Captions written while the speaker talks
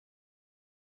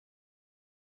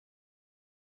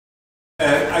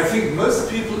I think most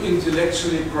people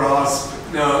intellectually grasp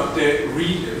the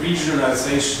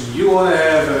regionalization. You want to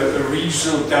have a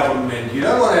regional government. You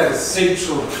don't want to have a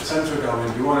central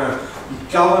government. You want to be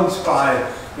governed by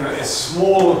as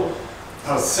small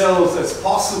cells as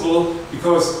possible,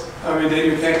 because I mean then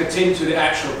you can attend to the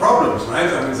actual problems, right?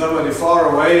 I mean somebody far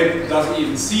away doesn't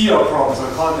even see your problems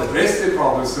or can't address the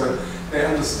problems, so they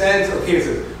understand, okay,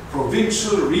 so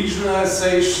provincial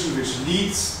regionalization, which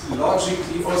leads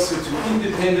logically also to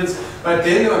independence, but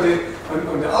then on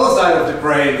the other side of the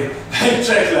brain,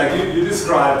 Jack, like you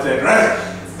described that, right?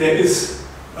 There is,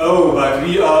 oh, but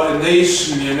we are a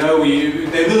nation, they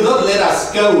will not let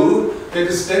us go. That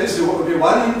is the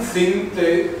one thing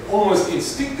they almost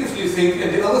instinctively think,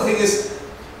 and the other thing is,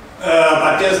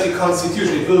 but there's the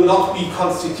constitution. It will not be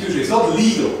constitutional. It's not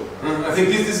legal. I think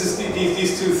this is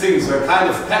these two things, a kind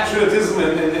of patriotism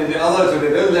and the other, so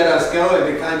they don't let us go, and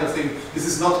the kind of thing, this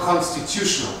is not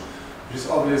constitutional, which is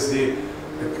obviously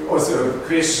also a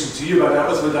question to you, but I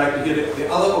also would like to hear the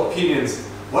other opinions.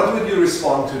 What would you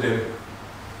respond to them?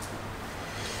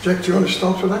 Jack, do you want to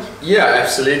start with that? Yeah,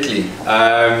 absolutely.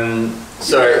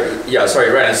 Sorry,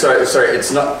 Ryan. So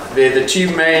it's not, the two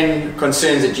main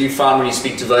concerns that you found when you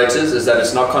speak to voters is that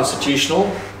it's not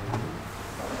constitutional.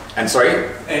 And sorry?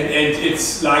 And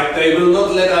it's like they will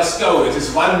not let us go. It is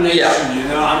one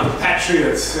nation, I'm a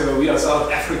patriot, so we are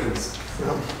South Africans.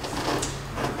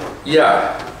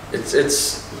 Yeah, it's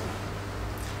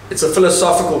a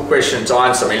philosophical question to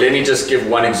answer. I mean, let me just give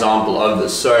one example of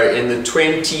this. So in the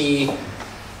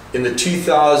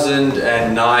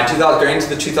 2009, going into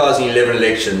the 2011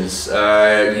 elections,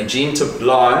 Eugene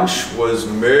Blanche was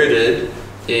murdered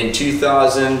in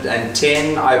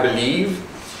 2010, I believe.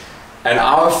 And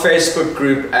our Facebook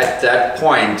group at that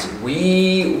point,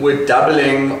 we were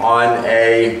doubling on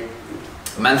a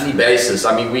monthly basis.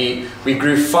 I mean, we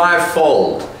grew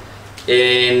fivefold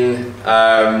in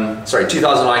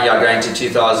 2009, going to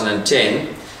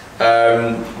 2010.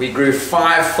 We grew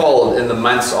fivefold in the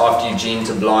months after Eugene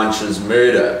Blanche's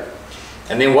murder.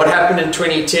 And then what happened in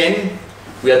 2010?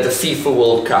 We had the FIFA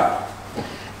World Cup.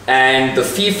 And the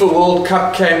FIFA World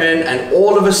Cup came in, and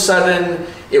all of a sudden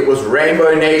it was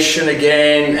Rainbow Nation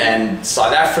again, and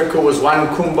South Africa was one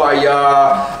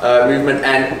Kumbaya movement,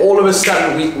 and all of a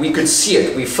sudden we could see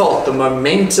it. We felt the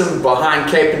momentum behind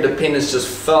Cape Independence just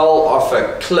fell off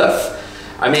a cliff.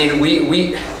 I mean,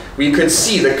 we could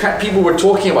see, people were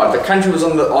talking about, the country was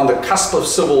on the cusp of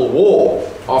civil war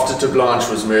after Blanche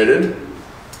was murdered.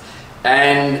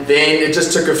 And then it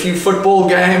just took a few football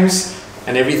games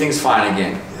and everything's fine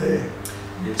again.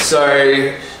 Yeah.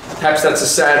 So perhaps that's a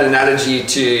sad analogy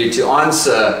to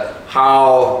answer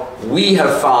how we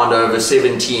have found over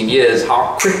 17 years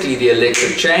how quickly the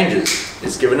electorate changes.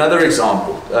 Let's give another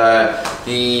example.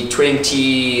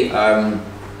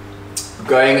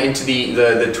 Going into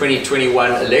the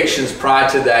 2021 elections, prior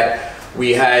to that,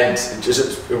 we had,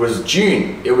 it was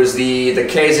June, it was the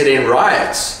KZN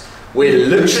riots, where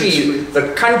literally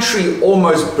the country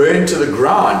almost burned to the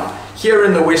ground. Here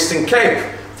in the Western Cape,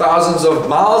 thousands of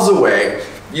miles away,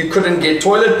 you couldn't get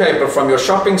toilet paper from your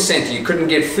shopping center, you couldn't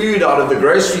get food out of the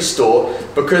grocery store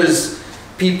because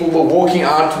people were walking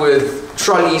out with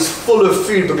trolleys full of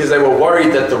food because they were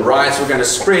worried that the riots were going to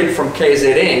spread from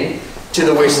KZN to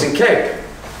the Western Cape.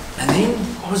 And then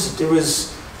it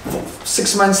was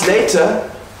 6 months later,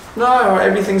 no,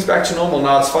 everything's back to normal,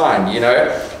 now it's fine,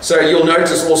 So you'll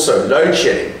notice also load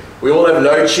shedding. We all have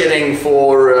load shedding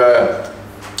for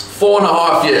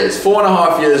 4.5 years.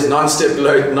 4.5 years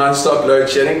non-stop load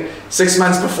shedding. 6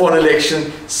 months before an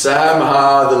election,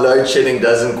 somehow the load shedding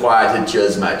doesn't quite hit you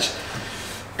as much.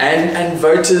 And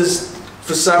voters,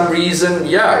 for some reason,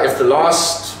 yeah, if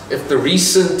the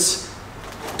recent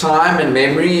time and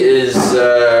memory is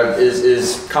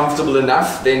comfortable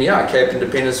enough, then yeah, Cape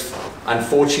Independence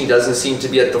unfortunately doesn't seem to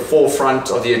be at the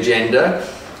forefront of the agenda.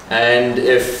 And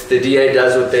if the DA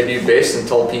does what they do best and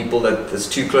tell people that it's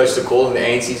too close to call and the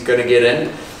ANC is going to get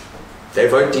in, they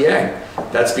vote DA.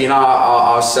 That's been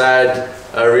our sad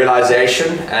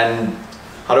realization. And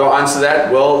how do I answer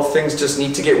that? Well, things just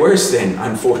need to get worse then,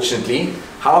 unfortunately.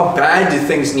 How bad do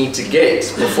things need to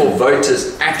get before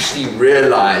voters actually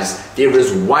realize there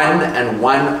is one and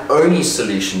one only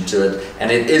solution to it,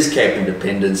 and it is Cape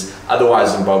Independence?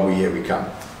 Otherwise, Zimbabwe, here we come.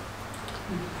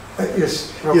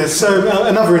 Yes. Yes. So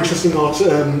another interesting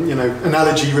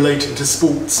analogy relating to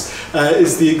sports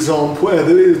is the example.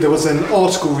 There was an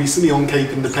article recently on Cape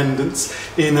Independence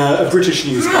in a British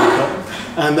newspaper,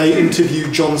 and they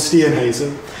interviewed John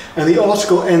Steenhuisen. And the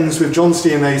article ends with John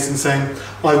Steenhuisen saying,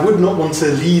 "I would not want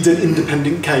to lead an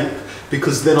independent Cape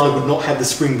because then I would not have the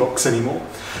Springboks anymore.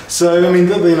 So, I mean,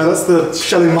 that's the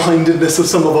shallow-mindedness of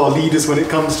some of our leaders when it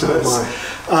comes to this.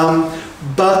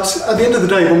 But at the end of the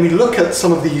day, when we look at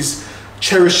some of these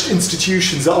cherished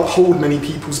institutions that uphold many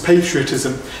people's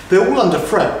patriotism, they're all under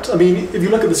threat. I mean, if you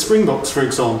look at the Springboks, for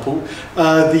example,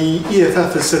 the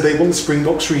EFF has said they want the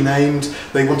Springboks renamed,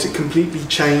 they want it completely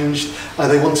changed,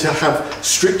 they want to have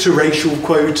stricter racial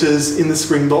quotas in the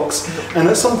Springboks, and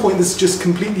at some point this just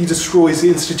completely destroys the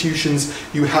institutions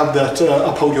you have that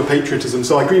uphold your patriotism.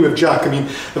 So I agree with Jack. I mean,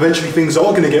 eventually things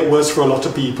are going to get worse for a lot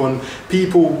of people, and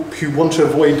people who want to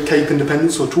avoid Cape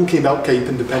independence or talking about Cape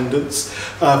independence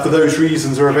for those reasons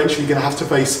are eventually going to have to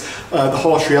face the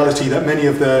harsh reality that many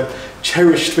of the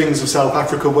cherished things of South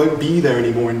Africa won't be there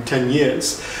anymore in 10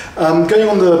 years. Going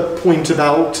on the point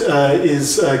about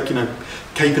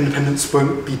Cape independence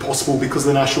won't be possible because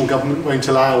the national government won't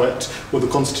allow it, or the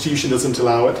constitution doesn't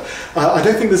allow it. I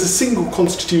don't think there's a single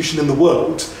constitution in the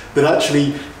world that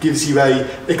actually gives you a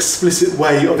explicit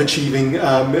way of achieving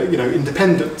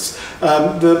independence.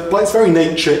 By its very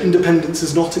nature, independence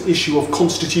is not an issue of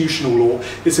constitutional law,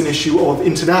 it's an issue of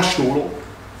international law.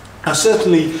 Now,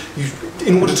 certainly,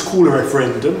 in order to call a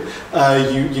referendum,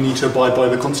 you need to abide by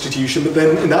the Constitution, but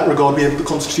then in that regard we have the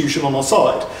Constitution on our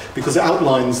side, because it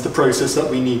outlines the process that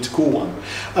we need to call one.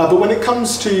 But when it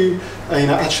comes to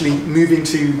actually moving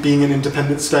to being an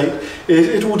independent state,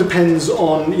 it all depends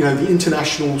on the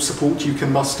international support you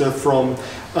can muster from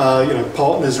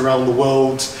partners around the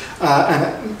world,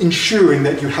 and ensuring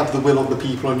that you have the will of the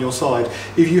people on your side.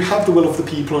 If you have the will of the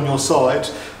people on your side,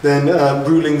 then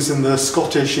rulings in the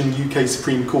Scottish and UK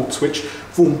Supreme Courts, which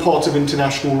form part of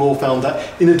international law, found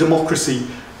that in a democracy,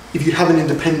 if you have an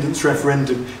independence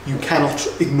referendum, you cannot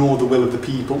ignore the will of the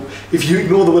people. If you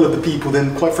ignore the will of the people,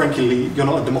 then quite frankly, you're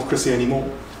not a democracy anymore.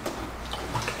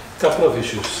 A couple of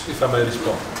issues, if I may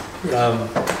respond.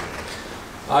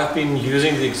 I've been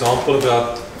using the example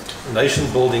about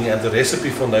nation building and the recipe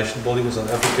for nation building in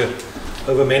South Africa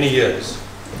over many years.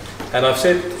 And I've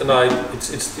said, and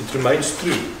it remains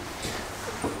true,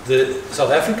 the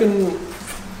South African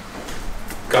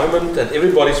government and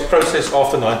everybody's process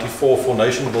after '94 for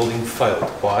nation building failed.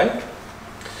 Why?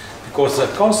 Because the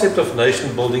concept of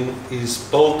nation building is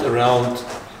built around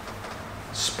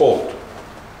sport.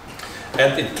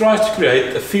 And it tries to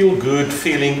create a feel-good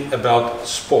feeling about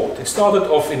sport. It started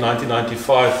off in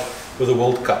 1995 with the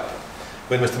World Cup,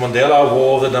 when Mr. Mandela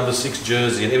wore the number 6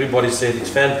 jersey and everybody said it's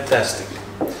fantastic.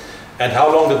 And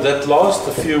how long did that last?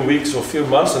 A few weeks or a few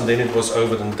months, and then it was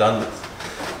over and done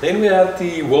with. Then we had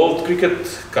the World Cricket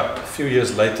Cup a few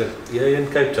years later, here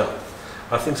in Cape Town.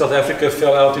 I think South Africa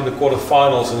fell out in the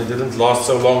quarterfinals and it didn't last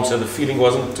so long, so the feeling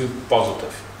wasn't too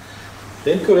positive.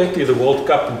 Then correctly, the World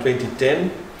Cup in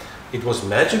 2010, it was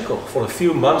magical. For a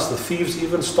few months, the thieves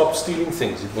even stopped stealing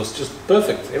things. It was just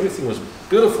perfect. Everything was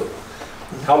beautiful.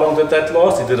 How long did that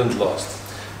last? It didn't last.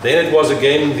 Then it was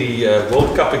again the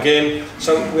World Cup again.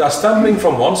 So we are stumbling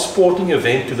from one sporting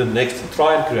event to the next to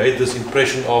try and create this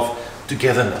impression of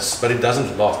togetherness, but it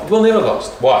doesn't last. It will never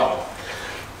last. Why?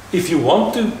 If you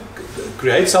want to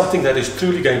create something that is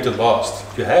truly going to last,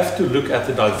 you have to look at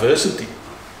the diversity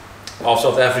of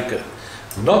South Africa,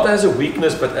 not as a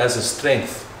weakness, but as a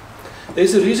strength.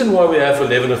 There's a reason why we have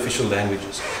 11 official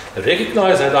languages.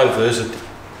 Recognize that diversity,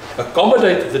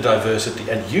 accommodate the diversity,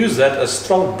 and use that as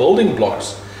strong building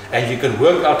blocks, and you can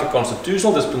work out a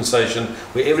constitutional dispensation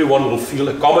where everyone will feel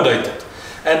accommodated.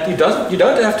 And you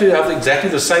don't have to have exactly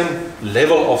the same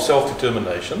level of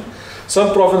self-determination.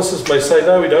 Some provinces may say,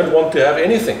 no, we don't want to have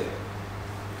anything.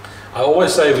 I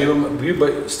always say we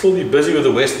will still be busy with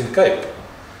the Western Cape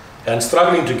and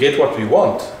struggling to get what we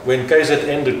want when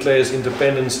KZN declares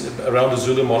independence around the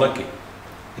Zulu monarchy.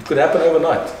 It could happen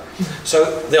overnight.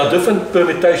 So there are different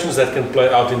permutations that can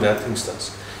play out in that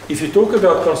instance. If you talk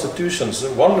about constitutions,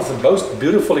 one of the most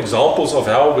beautiful examples of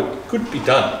how it could be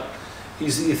done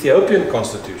is the Ethiopian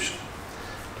constitution.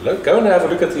 Go and have a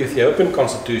look at the Ethiopian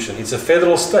constitution. It's a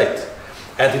federal state,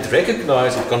 and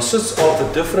it consists of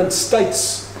the different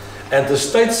states, and the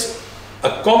states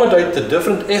accommodate the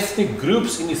different ethnic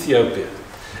groups in Ethiopia.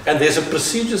 And there's a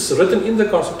procedures written in the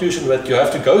constitution that you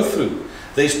have to go through.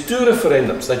 There's 2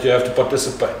 referendums that you have to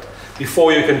participate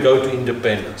before you can go to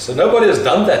independence. So nobody has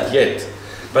done that yet,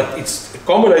 but it's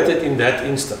accommodated in that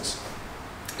instance.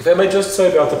 If I may just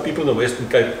say about the people in the Western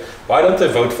Cape, why don't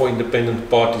they vote for independent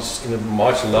parties in a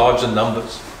much larger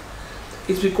numbers?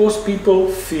 It's because people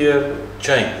fear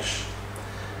change.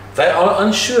 They are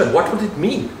unsure. What would it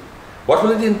mean? What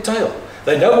will it entail?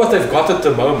 They know what they've got at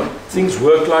the moment. Things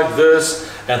work like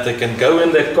this, and they can go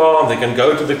in their car, and they can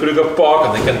go to the Kruger Park,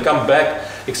 and they can come back,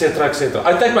 etc., etc.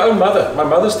 I take my own mother. My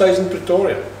mother stays in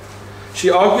Pretoria. She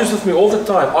argues with me all the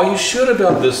time. Are you sure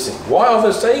about this thing? Why are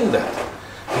they saying that?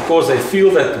 Because they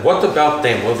feel that, what about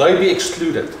them? Will they be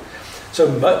excluded? So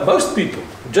most people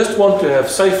just want to have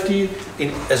safety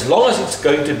as long as it's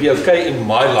going to be okay in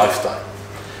my lifetime.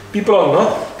 People are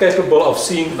not capable of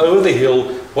seeing over the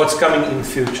hill what's coming in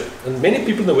future. And many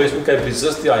people in the Western Cape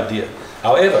resist the idea.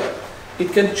 However,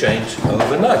 it can change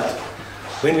overnight.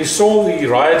 When we saw the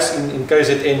riots in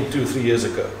KZN 2-3 years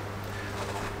ago,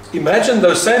 imagine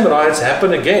those same riots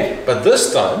happen again, but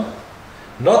this time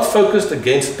not focused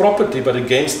against property but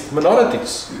against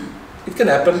minorities. It can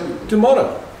happen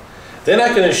tomorrow. Then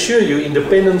I can assure you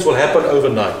independence will happen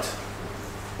overnight.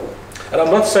 And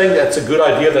I'm not saying that's a good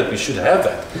idea that we should have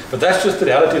that, but that's just the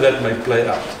reality that may play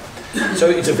out. So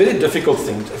it's a very difficult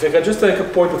thing. If I can just take a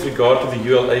point with regard to the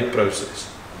ULA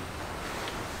process.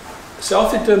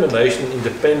 Self-determination,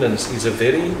 independence is a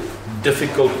very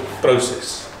difficult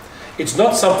process. It's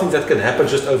not something that can happen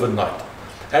just overnight.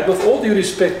 And with all due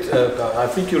respect, I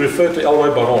think you referred to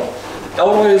Elroy Baron.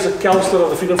 Elroy is a councillor of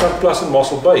the Freedom Front Plus in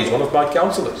Mossel Bay. He's one of my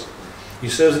councillors. He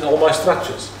serves in all my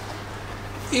structures.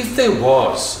 If there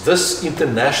was this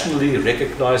internationally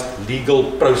recognized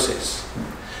legal process,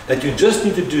 that you just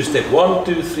need to do step 1,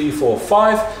 2, 3, 4,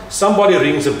 5, somebody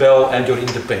rings a bell and you're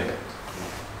independent.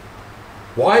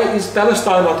 Why is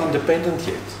Palestine not independent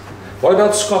yet? What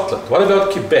about Scotland? What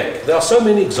about Quebec? There are so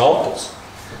many examples.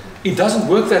 It doesn't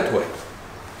work that way.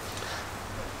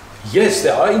 Yes,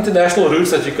 there are international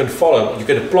routes that you can follow. You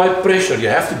can apply pressure. You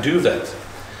have to do that.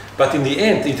 But in the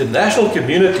end, the international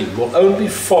community will only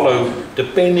follow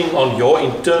depending on your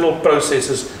internal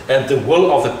processes and the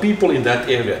will of the people in that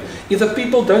area. If the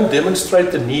people don't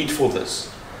demonstrate the need for this,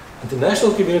 the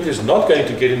international community is not going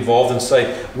to get involved and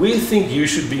say, we think you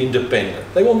should be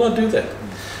independent. They will not do that.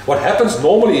 What happens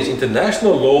normally is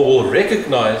international law will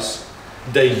recognize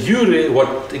de jure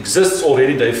what exists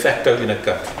already de facto in a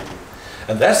country.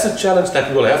 And that's the challenge that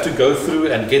we will have to go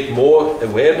through and get more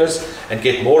awareness and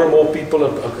get more and more people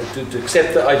to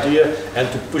accept the idea and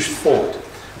to push forward.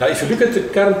 Now, if you look at the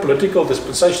current political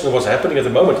dispensation of what's happening at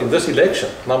the moment in this election,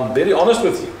 and I'm very honest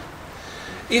with you,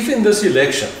 if in this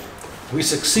election we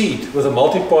succeed with a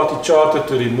multi-party charter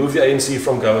to remove the ANC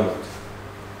from government,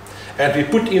 and we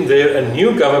put in there a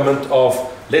new government of,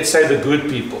 let's say, the good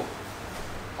people,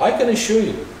 I can assure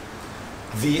you,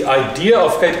 the idea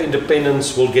of Cape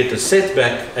independence will get a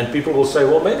setback and people will say,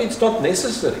 well, maybe it's not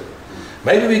necessary.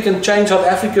 Maybe we can change South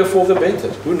Africa for the better.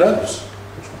 Who knows?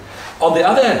 On the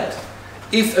other hand,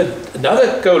 if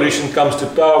another coalition comes to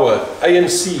power,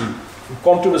 ANC,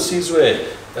 Contour Sizwe,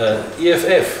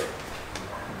 EFF,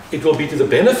 it will be to the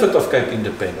benefit of Cape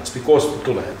independence because it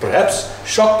will perhaps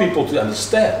shock people to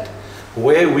understand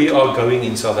where we are going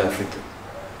in South Africa.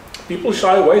 People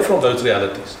shy away from those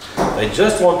realities. They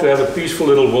just want to have a peaceful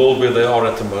little world where they are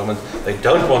at the moment. They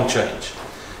don't want change.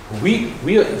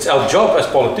 It's our job as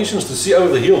politicians to see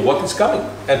over the hill what is coming,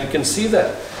 and we can see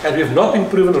that. And we have not been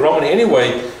proven wrong in any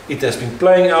way. It has been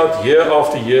playing out year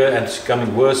after year, and it's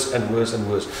becoming worse and worse and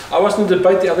worse. I was in a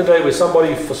debate the other day where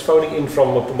somebody was phoning in from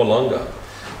Mpumalanga,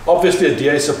 obviously a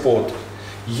DA supporter.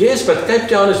 Yes, but Cape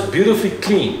Town is beautifully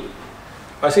clean.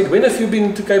 I said, when have you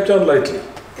been to Cape Town lately?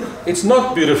 It's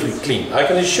not beautifully clean. I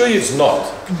can assure you it's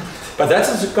not. But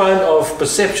that's the kind of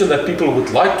perception that people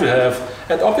would like to have.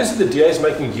 And obviously the DA is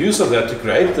making use of that to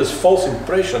create this false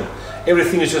impression.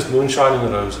 Everything is just moonshine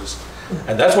and roses.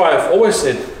 And that's why I've always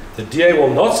said the DA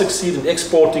will not succeed in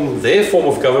exporting their form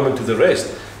of government to the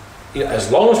rest.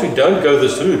 As long as we don't go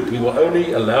this route, we will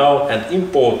only allow and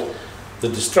import the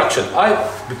destruction.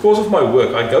 Because of my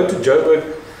work, I go to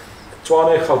Joburg,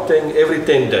 Tshwane, Gauteng every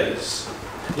 10 days.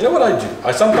 You know what I do?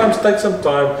 I sometimes take some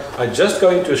time, I just go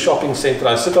into a shopping center,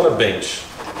 I sit on a bench,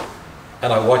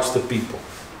 and I watch the people,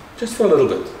 just for a little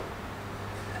bit.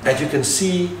 And you can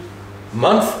see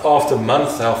month after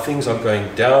month how things are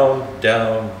going down,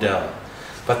 down, down.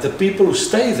 But the people who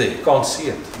stay there can't see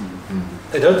it.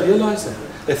 They don't realize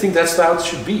that. They think that's how it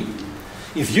should be.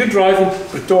 If you drive in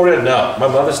Pretoria now, my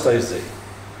mother stays there.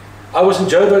 I was in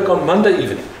Joburg on Monday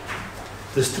evening.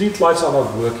 The street lights are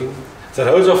not working. The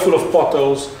roads are full of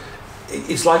potholes.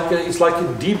 It's like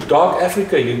in deep, dark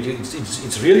Africa.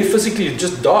 It's really physically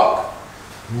just dark.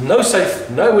 No safe,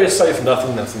 nowhere safe,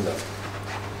 nothing.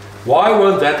 Why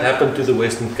won't that happen to the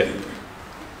Western Cape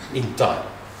in time?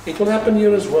 It will happen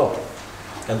here as well.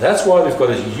 And that's why we've got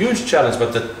a huge challenge.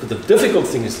 But the difficult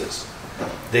thing is this.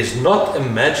 There's not a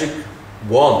magic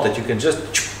wand that you can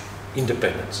just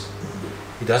independence.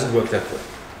 It doesn't work that way.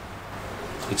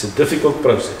 It's a difficult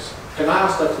process. Can I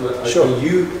ask that? Sure.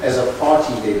 You, as a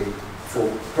party, then, for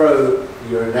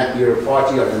you're a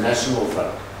party of the National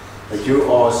Front, that you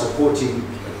are supporting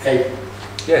Cape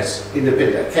Yes.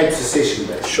 Independent, Cape Secession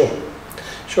based.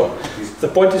 Sure. The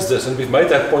point is this, and we've made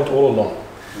that point all along.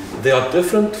 There are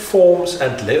different forms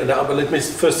and levels. Now, but let me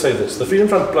first say this. The Freedom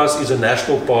Front Plus is a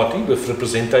national party with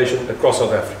representation across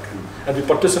South Africa. And we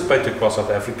participate across South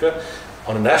Africa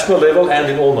on a national level and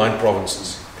in all 9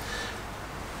 provinces.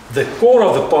 The core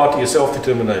of the party is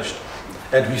self-determination.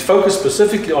 And we focus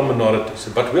specifically on minorities.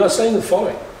 But we are saying the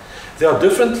following. There are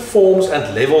different forms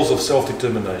and levels of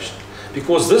self-determination.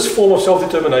 Because this form of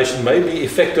self-determination may be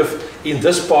effective in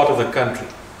this part of the country.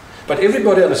 But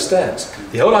everybody understands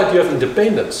the whole idea of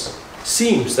independence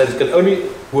seems that it can only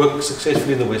work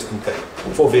successfully in the Western Cape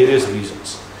for various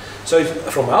reasons. So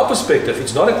from our perspective,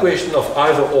 it's not a question of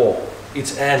either or,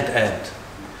 it's and.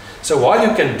 So while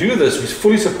you can do this, we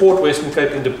fully support Western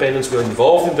Cape independence. We're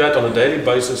involved in that on a daily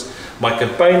basis. My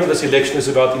campaign in this election is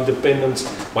about independence.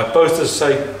 My posters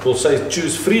will say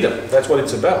choose freedom. That's what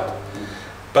it's about.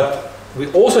 But we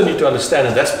also need to understand,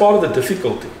 and that's part of the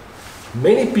difficulty,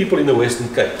 many people in the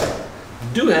Western Cape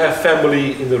do have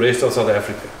family in the rest of South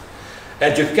Africa.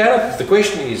 And you cannot, the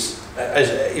question is,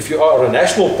 if you are a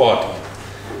national party,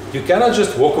 you cannot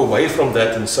just walk away from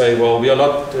that and say, well, we are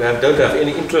not, don't have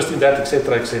any interest in that,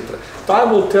 etc., etc.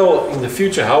 Time will tell in the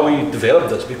future how we develop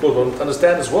this, because we'll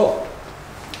understand as well.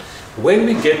 When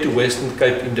we get to Western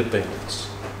Cape independence,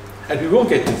 and we will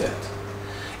get to that,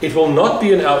 it will not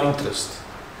be in our interest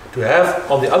to have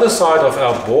on the other side of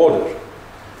our border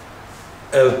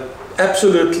an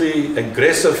absolutely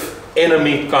aggressive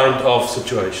enemy kind of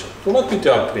situation. It will not be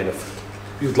to our benefit.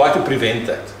 We would like to prevent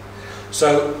that.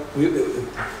 So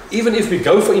even if we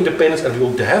go for independence, and we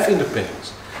will have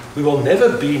independence, we will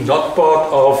never be not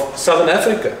part of Southern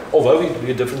Africa, although we will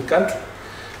be a different country.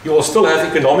 You will still have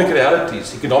economic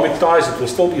realities, economic ties, it will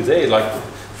still be there. Like,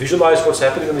 visualize what's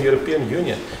happening in the European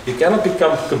Union. You cannot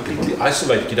become completely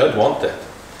isolated. You don't want that.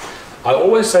 I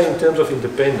always say in terms of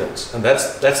independence, and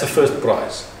that's the first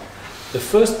prize. The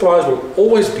first prize will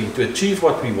always be to achieve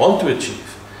what we want to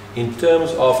achieve in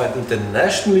terms of an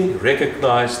internationally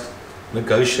recognized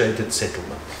negotiated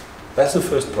settlement. That's the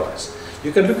first prize.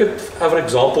 You can look at other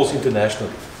examples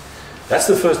internationally. That's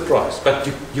the first prize. But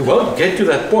you won't get to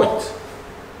that point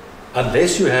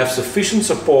unless you have sufficient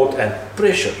support and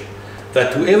pressure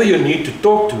that whoever you need to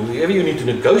talk to, whoever you need to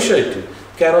negotiate to,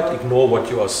 cannot ignore what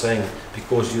you are saying,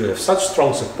 because you have such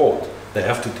strong support, they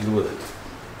have to deal with it.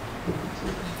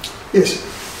 Yes,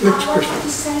 next I want question. to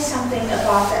say something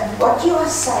about that. What you are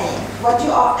saying, what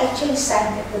you are actually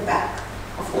saying at the back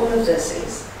of all of this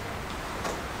is,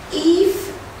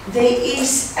 if there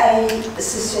is a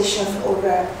secession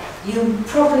order, you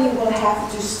probably will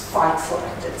have to fight for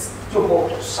it. It's your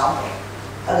border somewhere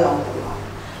along the line.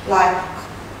 Like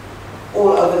all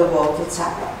over the world it's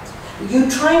happened. You're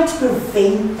trying to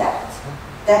prevent that.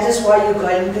 That is why you're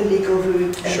going the legal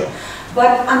route. Sure.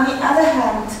 But on the other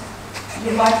hand,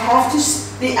 you might have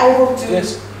to be able to,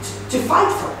 Yes. to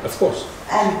fight for it. Of course.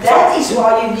 And that is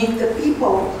why you need the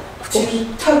people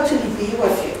to totally be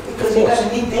with you, because you're going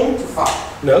to need them to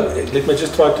fight. No, let me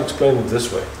just try to explain it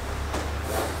this way.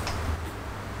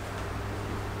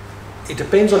 It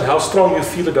depends on how strong you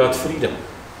feel about freedom.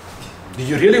 Do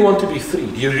you really want to be free?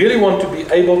 Do you really want to be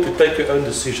able to take your own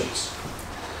decisions?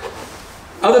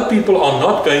 Other people are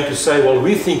not going to say, well,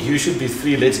 we think you should be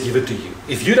free, let's give it to you.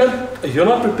 If you're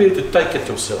not prepared to take it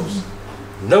yourselves,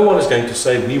 no one is going to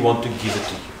say, we want to give it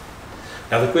to you.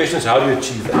 Now the question is, how do you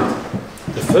achieve that?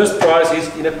 The first prize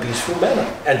is in a peaceful manner.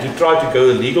 And you try to go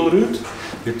a legal route,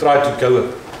 you try to go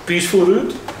a peaceful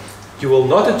route, you will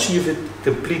not achieve it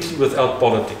completely without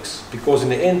politics. Because in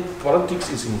the end, politics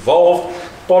is involved,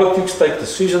 politics take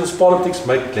decisions, politics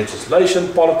make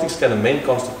legislation, politics can amend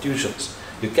constitutions.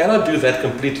 You cannot do that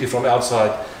completely from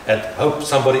outside and hope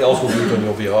somebody else will do it on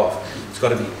your behalf. It's got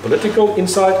to be political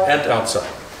inside and outside.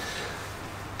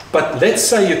 But let's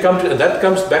say you come to, and that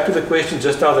comes back to the question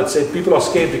just now that said people are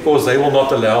scared because they will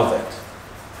not allow that.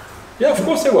 Yeah, of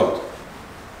course they won't.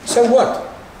 So what?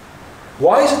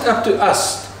 Why is it up to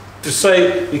us to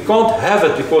say we can't have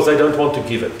it because they don't want to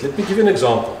give it? Let me give you an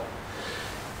example.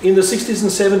 In the 60s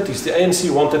and 70s, the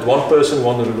ANC wanted one person,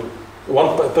 one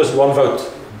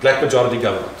vote, black majority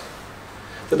government.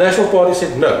 The National Party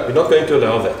said, no, we're not going to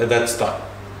allow that at that time.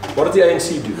 What did the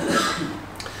ANC do?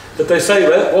 Did they say,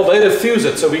 well, they refuse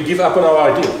it, so we give up on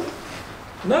our ideal?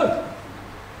 No.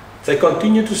 They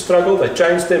continued to struggle, they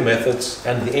changed their methods,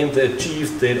 and in the end they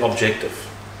achieved their objective.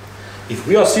 If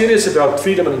we are serious about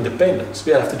freedom and independence,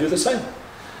 we have to do the same.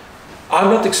 I'm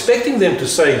not expecting them to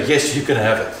say, yes, you can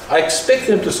have it. I expect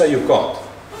them to say you can't.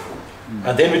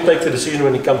 And then we take the decision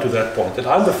when we come to that point. And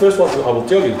I'm the first one I will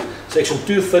tell you, Section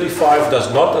 235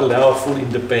 does not allow full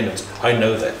independence. I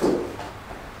know that.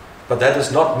 But that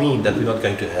does not mean that we're not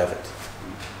going to have it.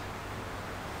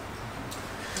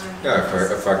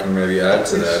 Yeah, if I can maybe add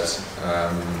to that.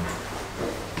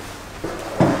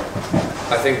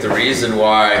 I think the reason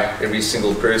why every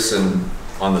single person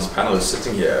on this panel is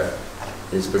sitting here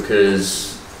is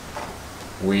because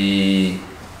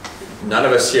none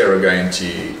of us here are going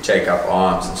to take up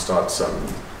arms and start some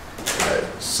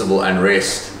civil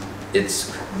unrest.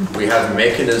 We have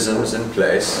mechanisms in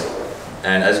place,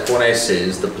 and as Corne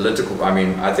says,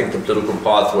 I think the political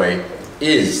pathway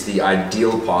is the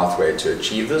ideal pathway to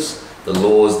achieve this, the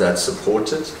laws that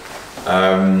support it.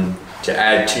 To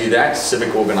add to that,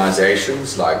 civic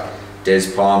organizations like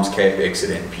Des Palms,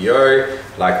 CapeXit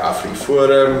NPO, like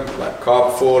Reforendum, like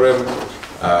Cape Forum,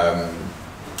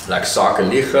 like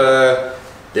Sakeliga.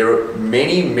 There are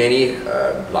many,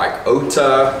 like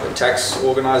OTA, the tax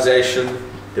organization.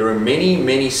 There are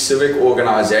many civic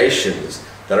organizations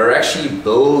that are actually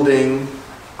building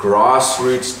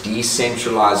grassroots,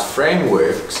 decentralized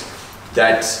frameworks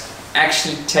that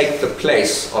actually take the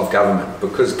place of government,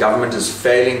 because government is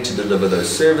failing to deliver those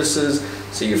services.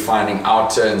 So you're finding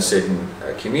outer in certain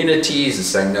communities is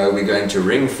saying, no, we're going to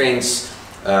ring fence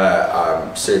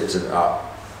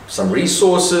some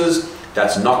resources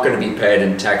that's not going to be paid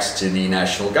in tax to the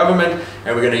national government,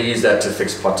 and we're going to use that to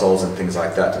fix potholes and things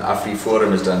like that. And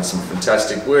Reformation has done some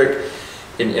fantastic work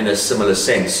in a similar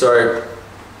sense. So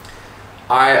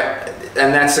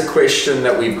and that's a question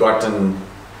that we've gotten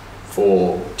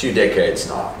for 2 decades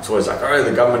now. It's always like, oh,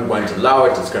 the government won't allow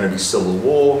it, it's going to be civil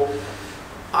war.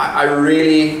 I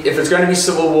really, if it's going to be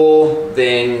civil war,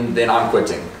 then I'm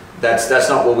quitting. That's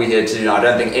not what we're here to do. I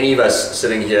don't think any of us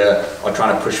sitting here are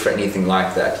trying to push for anything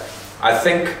like that. I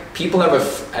think people have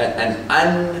an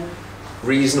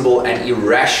unreasonable and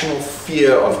irrational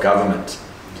fear of government,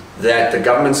 that the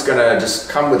government's going to just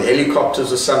come with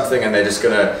helicopters or something and they're just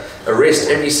going to arrest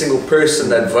every single person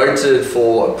that voted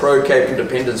for a pro-Cape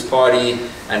Independence Party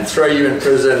and throw you in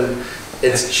prison.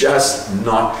 It's just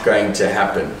not going to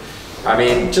happen. I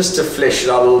mean, just to flesh it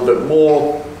out a little bit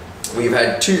more, we've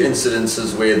had 2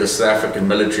 incidences where the South African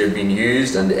military have been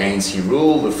used under ANC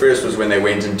rule. The first was when they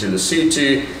went into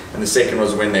Lesotho, and the second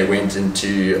was when they went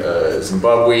into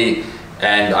Zimbabwe.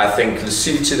 And I think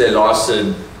Lesotho, they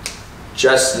lasted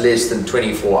just less than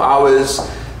 24 hours.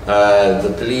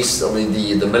 The police,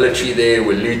 the military there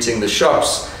were looting the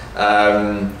shops,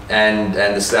 and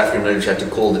the South African military had to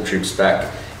call the troops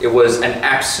back. It was an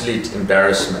absolute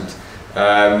embarrassment.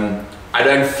 I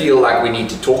don't feel like we need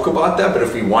to talk about that, but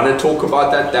if we want to talk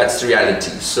about that, that's the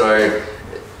reality. So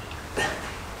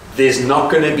there's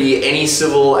not going to be any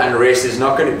civil unrest, there's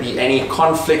not going to be any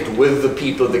conflict with the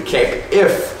people of the Cape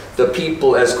if the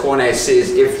people, as Corne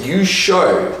says, if you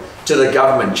show to the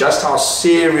government just how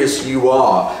serious you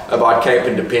are about Cape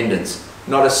independence,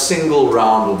 not a single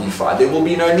round will be fired. There will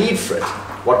be no need for it.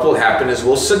 What will happen is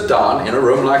we'll sit down in a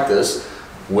room like this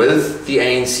with the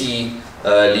ANC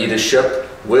leadership,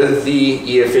 with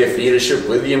the EFF leadership,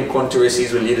 with the Mkhonto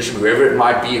leadership, whoever it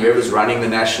might be, whoever's running the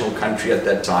national country at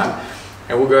that time,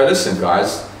 and we'll go, listen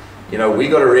guys, we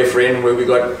got a referendum where we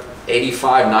got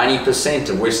 85–90%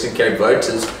 of Western Cape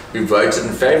voters who voted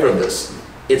in favor of this.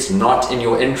 It's not in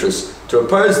your interest to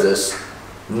oppose this.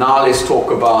 Now let's talk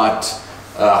about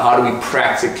how do we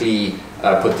practically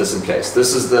put this in place.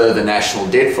 This is the national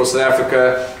debt for South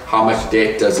Africa. How much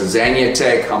debt does Azania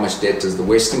take? How much debt does the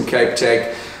Western Cape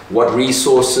take? What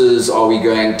resources are we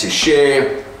going to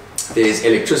share? There's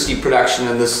electricity production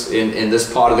in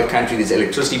this part of the country. There's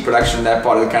electricity production in that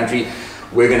part of the country.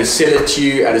 We're going to sell it to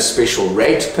you at a special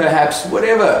rate, perhaps,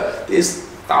 whatever. There's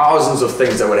thousands of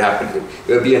things that would happen.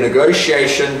 It would be a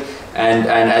negotiation, and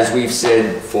as we've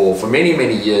said for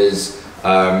many years,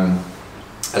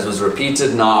 as was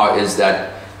repeated now, is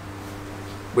that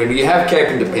when we have Cape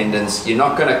independence, you're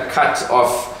not going to cut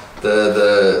off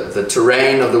the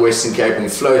terrain of the Western Cape and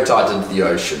float out into the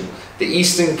ocean. The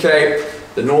Eastern Cape,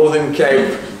 the Northern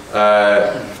Cape,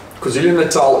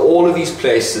 KwaZulu-Natal, all of these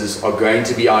places are going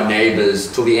to be our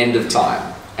neighbors till the end of time,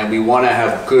 and we want to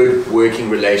have good working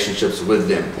relationships with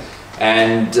them.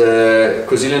 And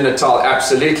KwaZulu-Natal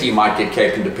absolutely might get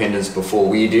Cape independence before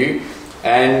we do,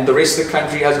 and the rest of the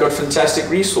country has got fantastic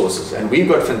resources, and we've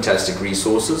got fantastic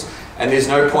resources, and there's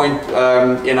no point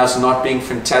in us not being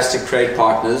fantastic trade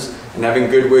partners and having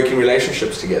good working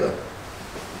relationships together.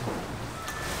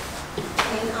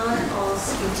 Can I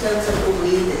ask, in terms of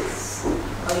awareness,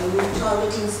 are you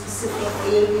targeting specific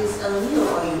areas only, or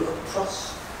are you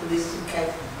across the Western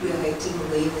Cape creating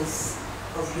awareness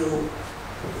of your...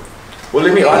 Well,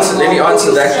 let me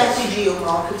answer that. Strategy or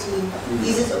marketing,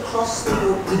 is it across the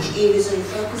board? Which areas are you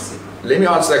focusing on? Let me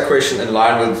answer that question in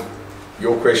line with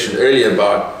your question earlier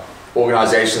about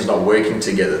organizations not working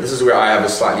together. This is where I have a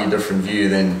slightly different view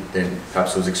than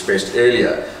perhaps was expressed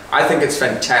earlier. I think it's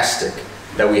fantastic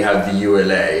that we have the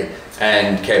ULA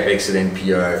and CapeXit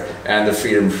NPO and the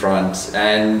Freedom Front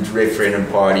and Referendum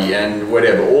Party and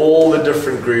whatever, all the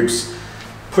different groups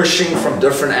pushing from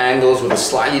different angles with a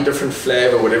slightly different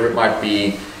flavor, whatever it might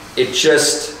be. It's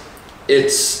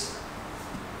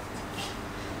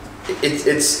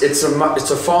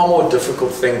a far more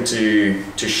difficult thing to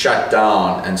shut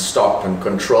down and stop and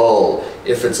control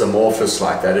if it's amorphous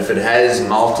like that, if it has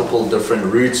multiple different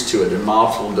roots to it and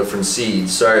multiple different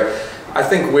seeds. So I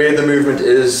think where the movement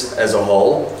is as a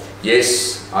whole,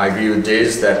 yes, I agree with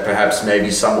Des that perhaps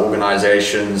maybe some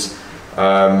organizations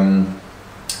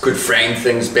could frame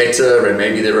things better and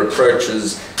maybe their approach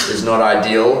is not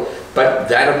ideal, but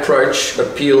that approach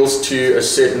appeals to a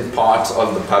certain part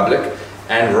of the public,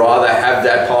 and rather have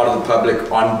that part of the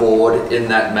public on board in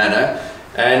that manner.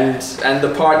 And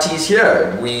the parties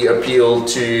here, we appeal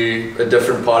to a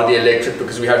different part of the electorate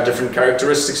because we have different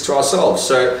characteristics to ourselves.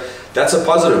 So that's a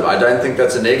positive. I don't think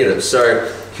that's a negative. So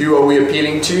who are we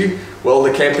appealing to? Well,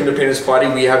 the Cape Independence Party,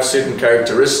 we have certain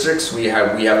characteristics. We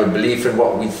have a belief in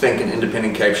what we think an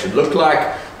independent Cape should look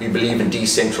like. We believe in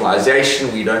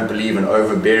decentralization. We don't believe in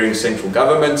overbearing central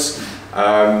governments. You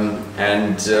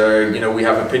know, we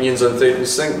have opinions on certain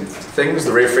things.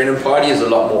 The Referendum Party is a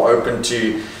lot more open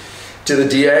to the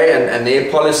DA and their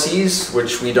policies,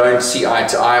 which we don't see eye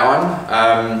to eye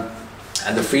on.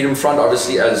 And the Freedom Front,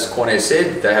 obviously, as Corne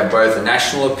said, they have both a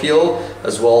national appeal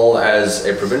as well as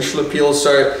a provincial appeal.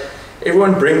 So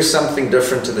everyone brings something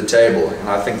different to the table, and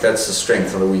I think that's the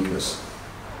strength or the weakness.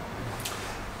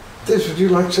 Des, would you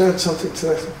like to add something to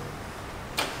that?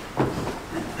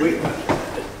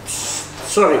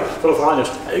 Sorry, Prof. Heiners,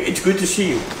 it's good to see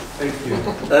you. Thank you.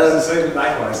 Same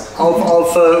likewise.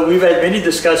 We've had many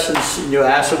discussions in your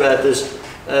house about this.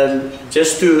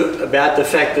 About the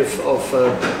fact of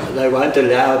they won't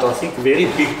allow it. I think a very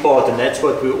big part, and that's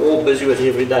what we're all busy with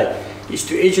every day, is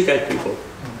to educate people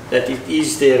that it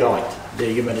is their right,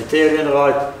 their humanitarian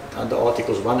right under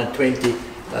Articles 1 and 20,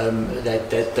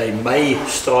 that they may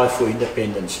strive for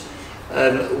independence.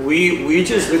 We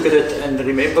just look at it, and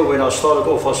remember when I started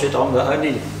off, I said I'm the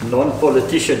only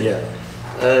non-politician here.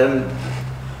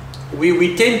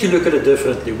 We tend to look at it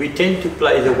differently. We tend to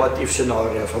play the what-if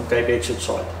scenario from CapeXit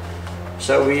side.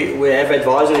 So we have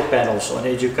advisory panels on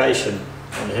education,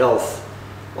 on health,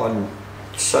 on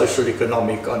social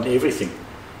economic, on everything.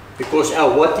 Because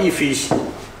our what-if is,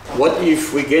 what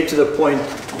if we get to the point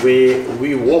where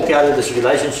we walk out of this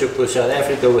relationship with South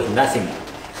Africa with nothing?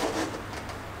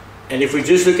 And if we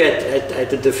just look at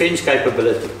the defense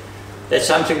capability, that's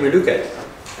something we look at.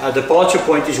 Our departure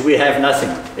point is we have nothing,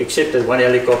 except that one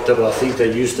helicopter, I think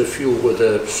they used the fuel with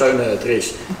a sonar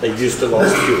address. They used the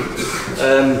last fuel.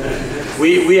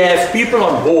 We have people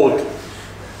on board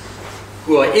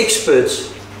who are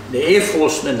experts, the Air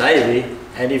Force and the Navy,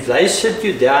 and if they sit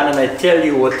you down and they tell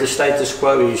you what the status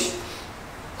quo is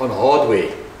on hardware,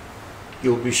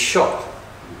 you'll be shocked.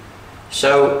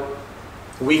 So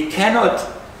we cannot,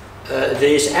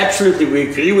 we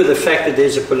agree with the fact that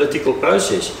there's a political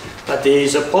process, but there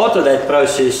is a part of that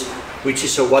process which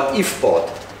is a what-if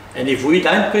part. And if we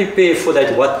don't prepare for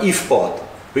that what-if part,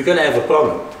 we're going to have a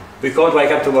problem. We can't wake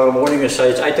up tomorrow morning and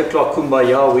say, it's 8 o'clock,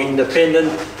 kumbaya, we're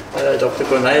independent, Dr.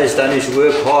 Corne has done his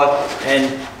work hard, and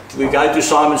we go to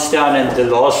Simonstown and the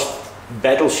last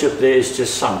battleship there is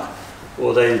just sunk.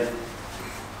 Or they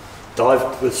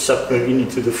dived with submarine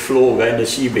into the floor going to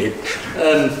seabed.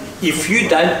 If you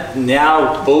don't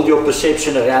now build your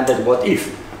perception around that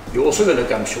what-if, you're also going to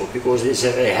come short, because there's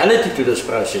a reality to this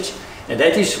process, and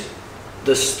that is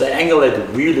the angle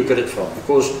that we look at it from.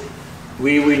 Because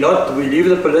we leave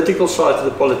the political side to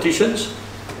the politicians,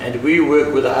 and we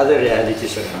work with the other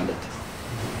realities around it.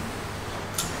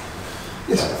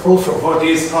 Yes, also. For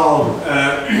this problem,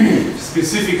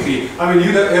 specifically, I mean,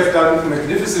 you have done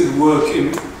magnificent work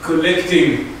in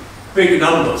collecting big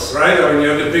numbers, right? I mean, you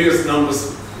have the biggest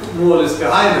numbers more or less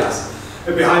behind us,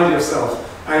 behind yourself.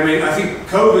 I mean, I think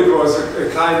COVID was a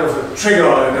kind of a trigger,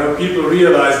 you know, people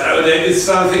realized, oh, there is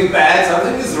something bad,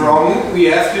 something is wrong, we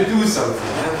have to do something.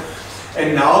 Yeah?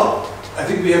 And now, I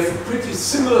think we have a pretty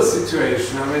similar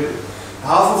situation. I mean,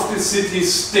 half of the city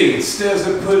stinks, there's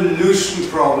a pollution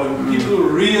problem, people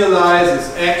realize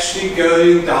it's actually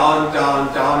going down,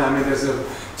 down, down. I mean, there's a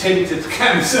tented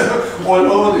camps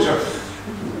all over the shop.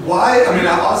 Why, I mean,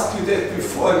 I asked you that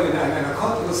before, and I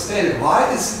can't understand,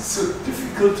 why is it so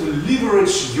difficult to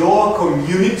leverage your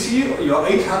community, your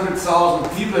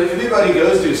 800,000 people, everybody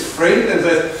goes to his friend and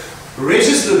says,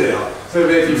 register there, so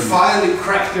that you finally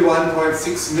crack the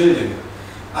 1.6 million.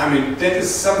 I mean, that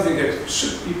is something that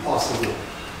should be possible.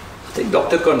 I think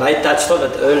Dr. Corne touched on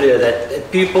it earlier,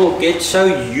 that people get so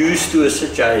used to a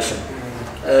situation.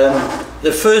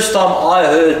 The first time I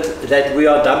heard that we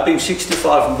are dumping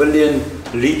 65 million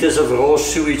litres of raw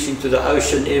sewage into the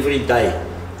ocean every day,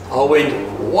 I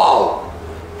went, wow.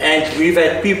 And we've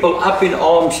had people up in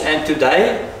arms, and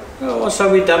today,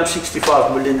 so we dump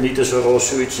 65 million litres of raw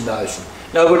sewage in the ocean.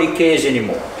 Nobody cares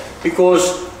anymore,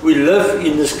 because we live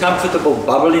in this comfortable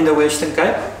bubble in the Western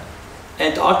Cape.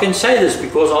 And I can say this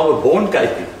because I'm a born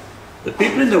Capie. The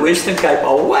people in the Western Cape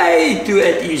are way too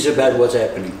at ease about what's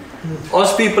happening.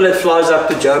 Ask people that flies up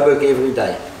to Joburg every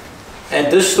day.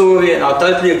 And this story, and I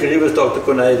totally agree with Dr.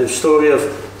 Corne, the story of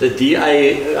the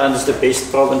DA runs the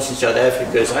best province in South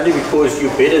Africa is only because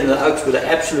you're better than the Oaks with an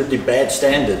absolutely bad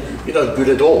standard. You're not good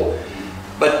at all.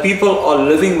 But people are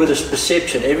living with this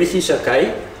perception, everything's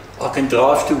okay, I can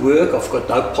drive to work, I've got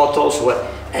no potholes,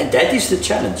 and that is the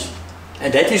challenge.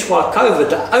 And that is why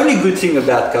COVID, the only good thing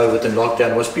about COVID and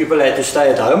lockdown was people had to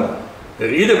stay at home,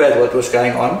 read about what was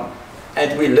going on,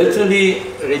 and we literally,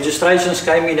 registrations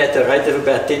came in at a rate of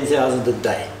about 10,000 a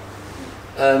day.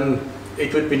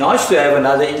 It would be nice to have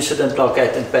another incident like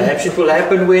that, and perhaps it will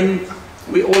happen when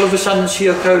we all of a sudden see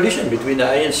a coalition between the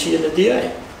ANC and the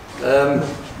DA.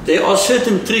 There are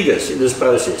certain triggers in this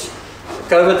process.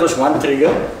 COVID was one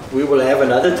trigger, we will have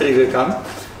another trigger come.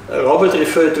 Robert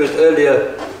referred to it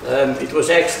earlier, it was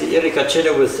actually Erika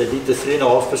Chenoweth that did the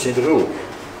 3.5% rule.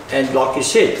 And like he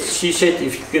said, she said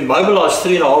if you can mobilize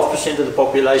 3.5% of the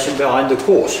population behind the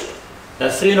cause, now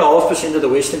 3.5% of the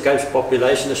Western Cape's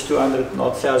population is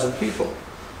 200,000 people.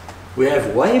 We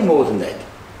have way more than that.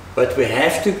 But we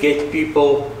have to get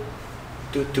people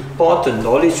to part the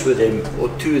knowledge with them or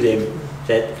to them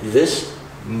that this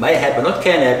may happen, not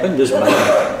can happen, this may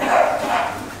happen.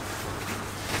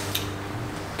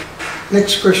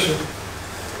 Next question.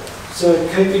 So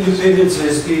Cape Independence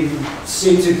has been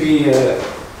said to be a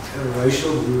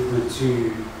racial movement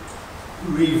to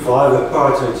revive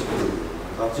apartheid.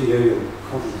 I'd like to hear your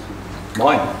comments.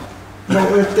 Mine. No,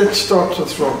 let's start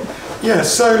with Rob. Yeah,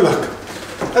 so look,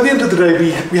 at the end of the day,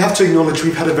 we have to acknowledge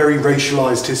we've had a very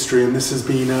racialised history, and this has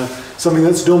been something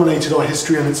that's dominated our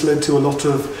history, and it's led to a lot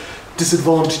of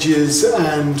disadvantages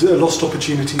and lost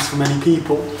opportunities for many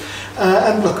people.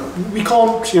 And look, we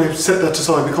can't set that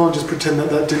aside. We can't just pretend that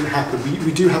that didn't happen.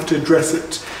 We do have to address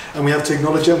it, and we have to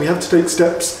acknowledge it, and we have to take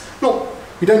steps.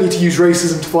 We don't need to use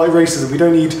racism to fight racism. We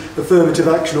don't need affirmative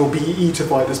action or BEE to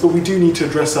fight this, but we do need to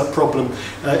address that problem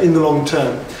in the long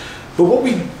term. But what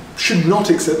we should not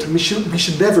accept, and we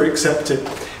should never accept it,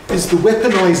 is the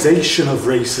weaponisation of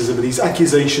racism, these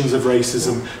accusations of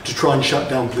racism to try and shut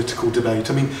down political debate.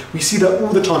 I mean, we see that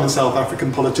all the time in South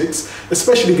African politics,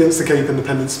 especially against the Cape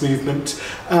Independence movement,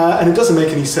 and it doesn't make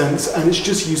any sense, and it's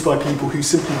just used by people who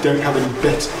simply don't have any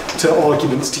better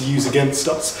arguments to use against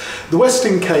us. The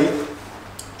Western Cape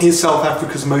is South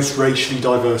Africa's most racially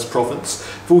diverse province.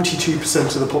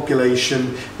 42% of the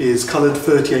population is coloured,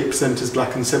 38% is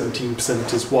black, and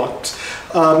 17% is white.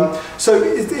 So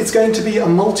it's going to be a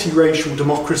multiracial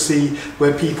democracy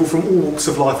where people from all walks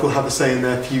of life will have a say in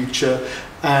their future,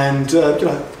 and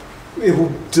it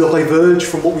will diverge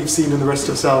from what we've seen in the rest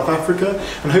of South Africa,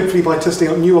 and hopefully by testing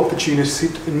out new opportunities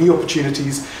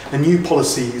and new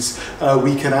policies,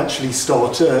 we can actually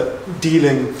start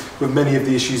dealing with many of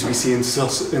the issues we see in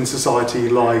society,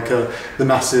 like the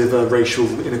massive racial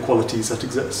inequalities that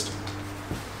exist.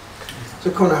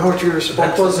 So Corne, how do you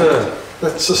respond to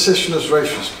that secession is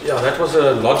racist? Yeah, that was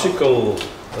a logical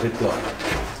reply.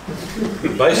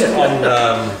 Based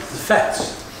on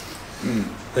facts.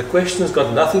 The question has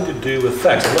got nothing to do with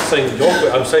facts. I'm not saying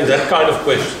your, I'm saying that kind of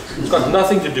question. It's got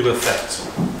nothing to do with facts.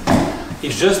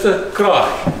 It's just a cry.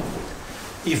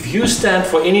 If you stand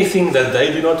for anything that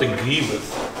they do not agree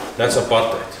with, that's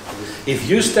apartheid. If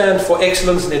you stand for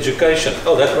excellence in education,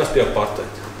 oh, that must be apartheid.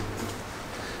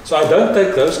 So I don't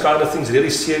take those kind of things really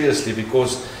seriously,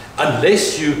 because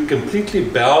unless you completely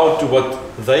bow to what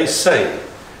they say,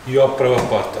 you are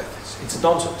pro-apartheid. It's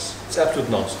nonsense. It's absolute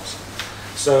nonsense.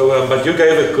 So, but you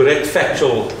gave a correct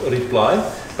factual reply,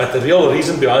 but the real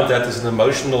reason behind that is an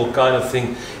emotional kind of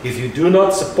thing. If you do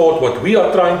not support what we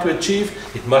are trying to achieve,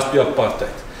 it must be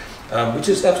apartheid, which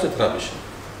is absolute rubbish.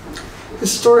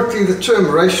 Historically, the term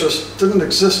racist didn't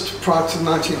exist prior to the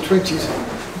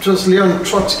 1920s. It was Leon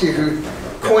Trotsky who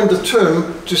coined the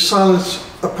term to silence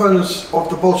opponents of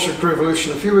the Bolshevik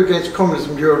Revolution. If you were against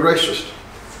communism, you were a racist.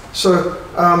 So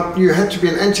you had to be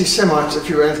an anti-Semite if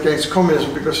you were against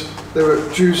communism, because there were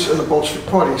Jews in the Bolshevik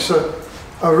Party. So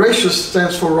a racist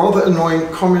stands for rather annoying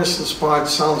communist-inspired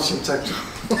silencing tactic.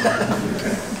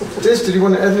 Des, did you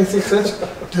want to add anything to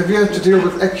that? Have you had to deal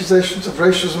with accusations of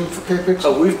racism for CapeXit?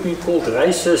 So we've been called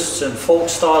racists and fault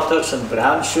starters and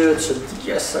brown shirts, and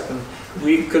yes,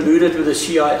 we colluded with the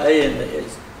CIA, and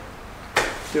it's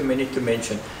too many to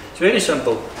mention. It's very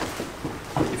simple.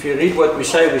 If you read what we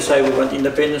say we want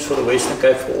independence for the Western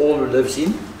Cape for all who lives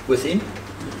within.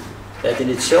 That in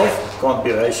itself can't be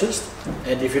racist.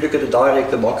 And if you look at the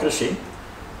direct democracy,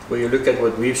 where you look at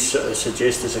what we've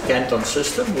suggested as a canton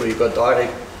system, where you've got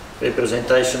direct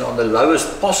representation on the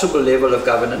lowest possible level of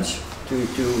governance to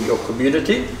your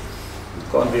community,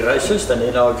 can't be racist. And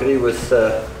then I agree with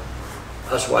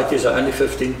us whiteys are only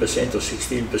 15% or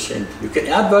 16%. You can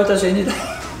outvote us any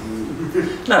day.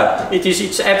 No,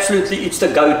 it's absolutely, it's the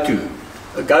go-to.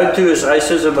 A go-to is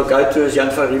racism, a go-to is Jan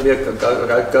van Riebeeck,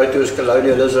 a go-to is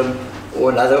colonialism,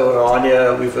 or another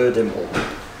Orania, we've heard them all.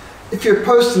 If you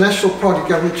oppose the National Party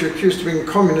government, you're accused of being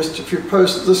communist. If you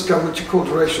oppose this government, you're called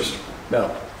a racist.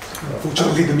 No.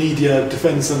 Unfortunately, the media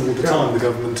defends them all the time, the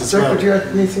government as well. Jack, would you add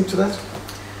anything to that?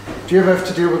 Do you ever have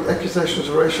to deal with accusations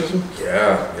of racism?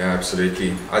 Yeah,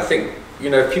 absolutely. I think, you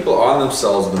know, if people arm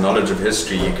themselves with the knowledge of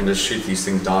history, you can just shoot these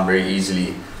things down very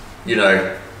easily. You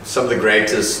know, some of the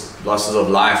greatest losses of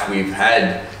life we've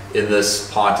had in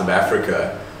this part of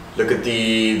Africa. Look at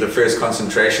the first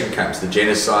concentration camps, the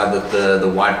genocide that the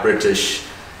white British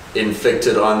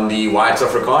inflicted on the white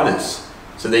Afrikaners.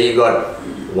 So there you got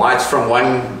whites from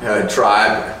one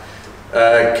tribe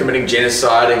committing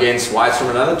genocide against whites from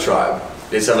another tribe.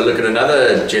 Let's have a look at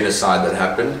another genocide that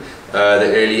happened,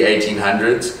 the early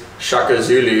 1800s. Shaka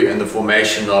Zulu and the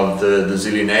formation of the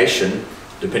Zulu nation,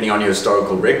 depending on your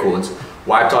historical records,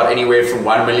 wiped out anywhere from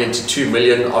 1 million to 2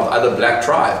 million of other black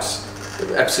tribes.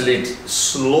 Absolute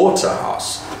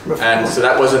slaughterhouse. And so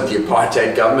that wasn't the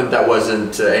apartheid government, that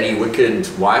wasn't any wicked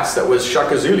whites, that was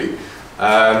Shaka Zulu.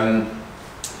 And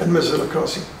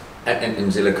Mzilikazi. And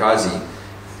Mzilikazi.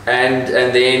 And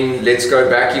then let's go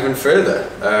back even further.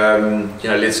 You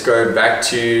know, let's go back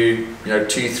to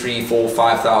 2, 3, 4,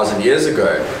 5,000 years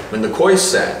ago when the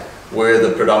Khoisan were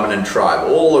the predominant tribe,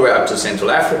 all the way up to Central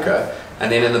Africa,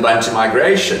 and then in the Bantu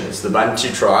migrations, the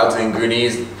Bantu tribes, the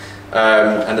Ngunis,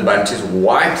 and the Bantus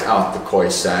wiped out the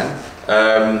Khoisan,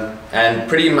 and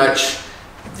pretty much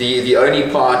the only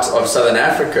part of Southern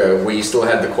Africa where you still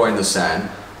had the Khoi in the sand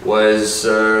was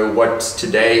what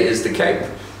today is the Cape.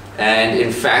 And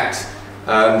in fact,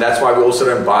 that's why we also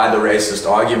don't buy the racist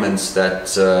arguments that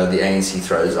the ANC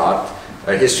throws out.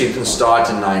 History can start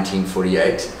in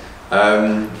 1948.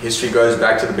 History goes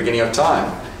back to the beginning of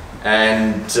time.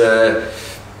 And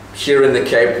here in the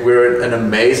Cape, we're an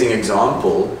amazing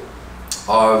example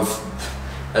of,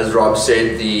 as Rob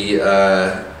said,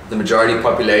 the majority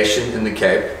population in the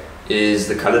Cape is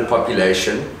the coloured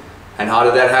population. And how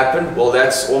did that happen? Well,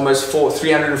 that's almost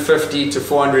 350 to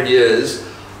 400 years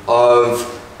of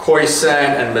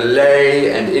Khoisan and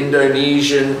Malay and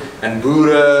Indonesian and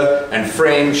Boer and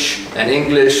French and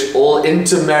English all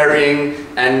intermarrying,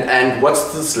 and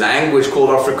what's this language called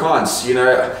Afrikaans? You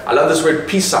know, I love this word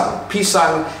pisang.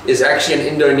 Pisang is actually an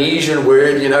Indonesian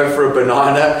word, you know, for a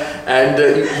banana, and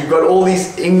you've got all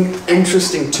these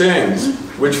interesting terms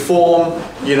which form,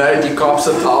 you know, die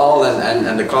Kaapse-taal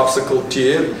and the Kaapse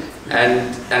cultuur.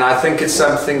 And I think it's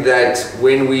something that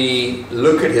when we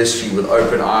look at history with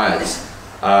open eyes,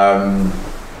 and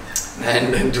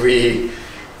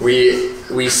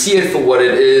we see it for what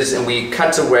it is, and we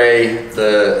cut away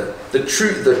the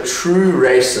true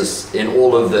racists in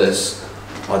all of this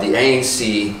are the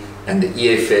ANC and the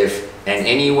EFF and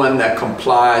anyone that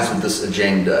complies with this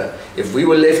agenda. If we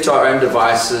were left to our own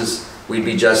devices, we'd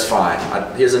be just fine.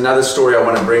 Here's another story I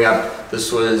want to bring up.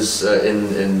 This was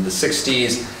in the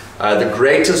 60s. The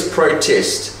greatest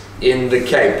protest in the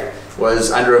Cape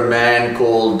was under a man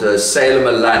called Salem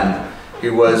Alan,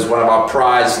 who was one of our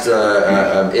prized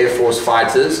Air Force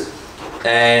fighters,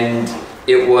 and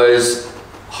it was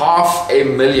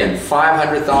 500,000,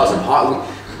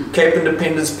 500,000. Cape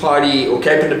Independence Party or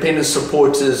Cape Independence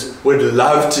supporters would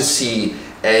love to see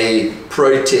a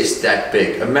protest that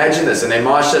big. Imagine this, and they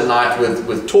marched at night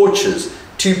with torches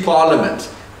to Parliament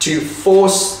to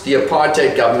force the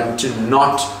apartheid government to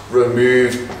not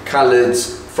remove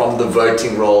coloureds from the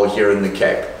voting roll here in the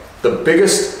Cape. The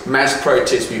biggest mass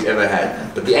protest we've ever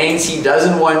had. But the ANC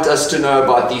doesn't want us to know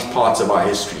about these parts of our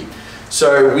history.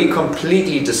 So we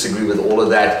completely disagree with all of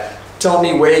that. Tell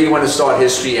me where you want to start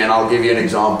history and I'll give you an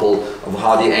example of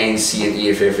how the ANC and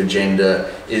EFF agenda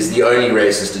is the only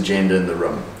racist agenda in the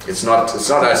room. It's not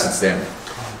us, it's them.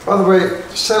 By the way,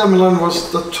 Salem Alan was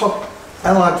the top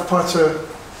Allied fighter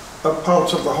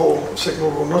part of the whole Second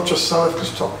World War, not just South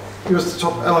Africa's top. He was the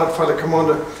top Allied fighter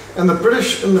commander. And the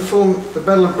British in the film The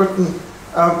Battle of Britain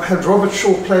had Robert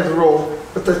Shaw play the role,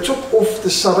 but they took off the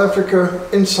South Africa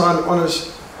ensign on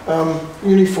his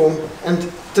uniform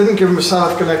and didn't give him a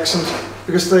South African accent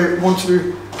because they wanted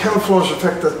to camouflage the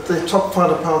fact that their top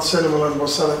fighter pilot, Sailor Malone,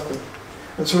 was South African.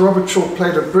 And so Robert Shaw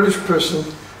played a British person,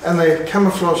 and they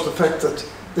camouflaged the fact that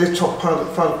their top fighter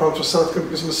pilot was South African,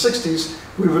 because in the 60s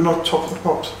we were not top of the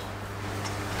pops.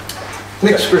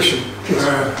 Next question.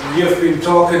 We have been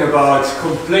talking about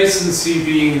complacency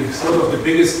being sort of the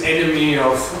biggest enemy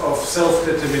of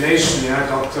self-determination. Yeah,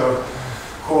 Dr.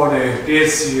 Corne,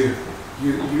 yes, you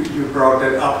brought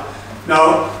that up.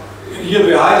 Now, here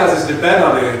behind us is the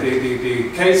banner, the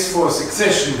case for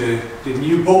secession, the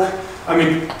new book. I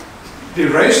mean, the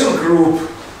racial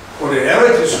group or the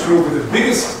heritage group with the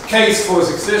biggest case for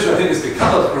succession, I think, is the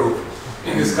colored group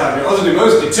in this country. Also the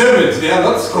most determined. They are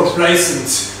not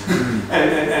complacent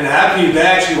and happy. They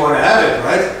actually want to have it,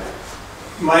 right?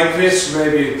 My question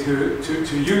maybe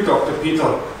to you, Dr. Peter,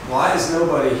 why is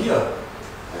nobody here?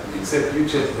 Except you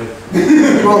gentlemen.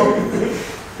 Well,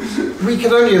 we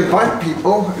can only invite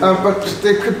people, but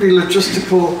there could be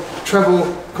logistical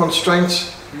travel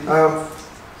constraints.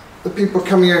 The people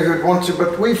coming here who'd want to,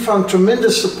 but we found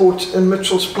tremendous support in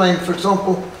Mitchell's Plain. For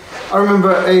example, I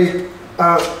remember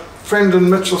a friend in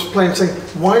Mitchell's Plain saying,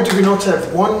 why do we not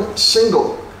have one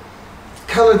single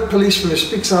coloured policeman who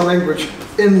speaks our language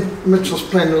in Mitchell's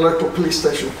Plain, the local police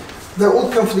station? They all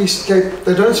come from the East Cape,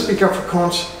 they don't speak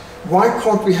Afrikaans. Why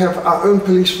can't we have our own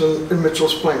policeman in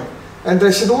Mitchell's Plain? And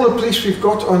they said, all the police we've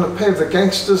got are on the pay of the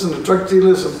gangsters and the drug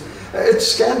dealers, and it's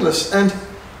scandalous. And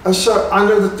so I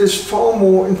know that there's far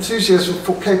more enthusiasm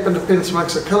for Cape independence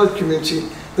amongst the coloured community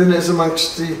than there is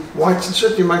amongst the whites, and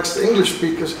certainly amongst the English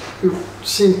speakers, who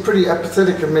seem pretty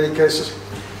apathetic in many cases.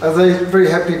 They're very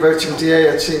happy voting DA,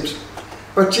 it seems.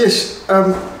 But yes,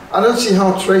 I don't see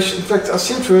how it's racial. In fact, I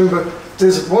seem to remember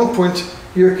there's at one point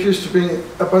you're accused of being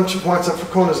a bunch of white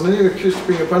Afrikaners, and then you're accused of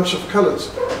being a bunch of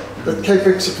coloureds. That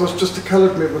CapeXit was just a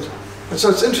coloured movement. And so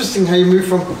it's interesting how you move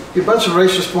from you're a bunch of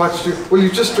racist whites to, well,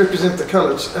 you just represent the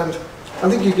coloureds. And I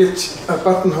think you get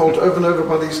buttonholed over and over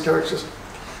by these characters.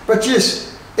 But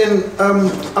yes,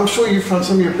 I'm sure you found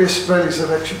some of your best rallies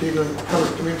have actually been in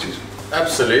coloured communities.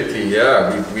 Absolutely,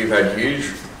 yeah. We've had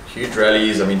huge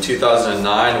rallies. I mean,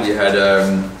 2009 we had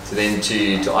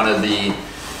to honour the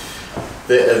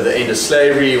end of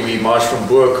slavery. We marched from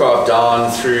Boerkaap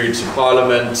down through to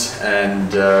Parliament,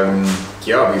 and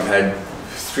yeah, we've had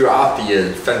throughout the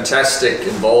year fantastic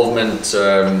involvement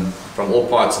from all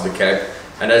parts of the Cape.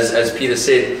 And as Peter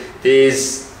said,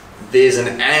 there's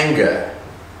an anger,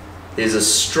 there's a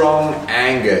strong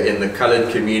anger in the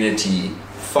coloured community,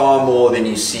 far more than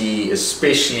you see,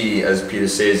 especially, as Peter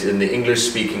says, in the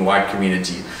English-speaking white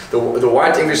community. The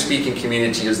white English-speaking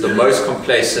community is the most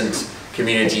complacent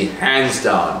community, hands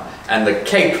down, and the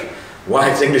Cape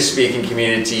white English-speaking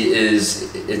community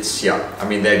I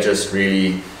mean, they're just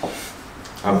really,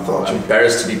 I'm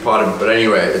embarrassed to be part of it, but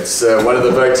anyway, it's one of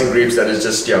the voting groups that is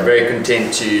just very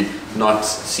content to not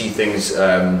see things,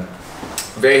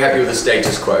 very happy with the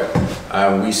status quo.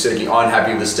 We certainly aren't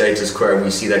happy with the status quo, and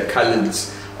we see that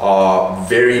coloureds are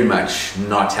very much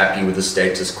not happy with the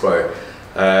status quo.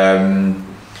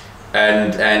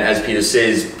 And as Peter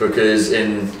says, because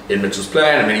in Mitchell's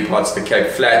Plain and many parts of the Cape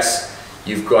Flats,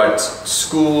 you've got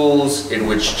schools in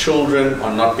which children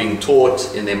are not being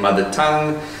taught in their mother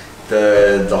tongue,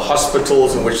 the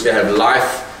hospitals in which they have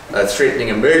life-threatening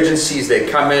emergencies, they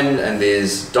come in and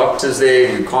there's doctors there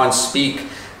who can't speak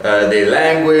their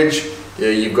language.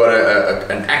 You've got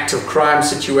an active crime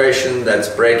situation that's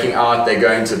breaking out, they're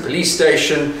going to the police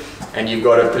station, and you've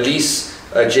got a police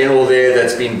general there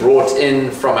that's been brought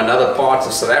in from another part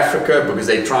of South Africa because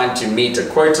they're trying to meet a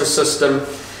quota system.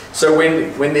 So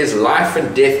when there's life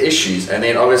and death issues, and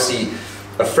then obviously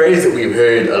a phrase that we've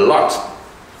heard a lot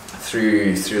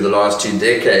through the last 2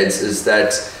 decades is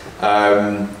that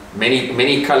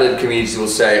many coloured communities will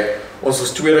say, ons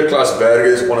is tweede klas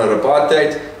burgers onder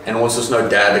apartheid and ons is nou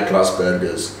derde klas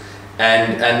burgers.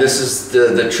 And this is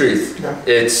the truth. Yeah.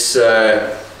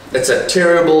 It's a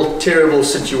terrible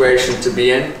situation to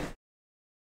be in.